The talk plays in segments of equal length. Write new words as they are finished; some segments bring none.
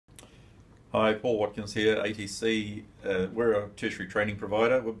Hi, Paul Watkins here, ATC. We're a tertiary training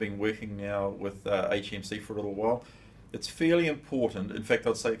provider. We've been working now with HMC for a little while. It's fairly important, in fact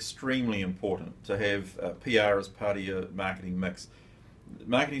I'd say extremely important, to have PR as part of your marketing mix.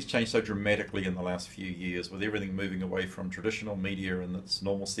 Marketing's changed so dramatically in the last few years, with everything moving away from traditional media in its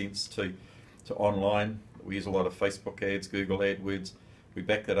normal sense to online. We use a lot of Facebook ads, Google AdWords. We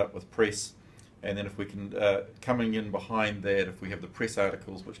back that up with press. And then if we can, coming in behind that, if we have the press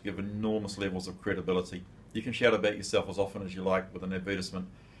articles which give enormous levels of credibility, you can shout about yourself as often as you like with an advertisement,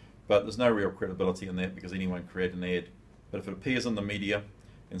 but there's no real credibility in that because anyone can create an ad. But if it appears in the media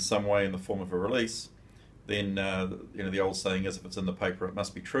in some way in the form of a release, then the old saying is if it's in the paper it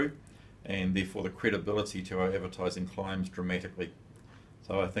must be true, and therefore the credibility to our advertising climbs dramatically.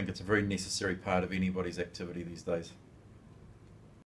 So I think it's a very necessary part of anybody's activity these days.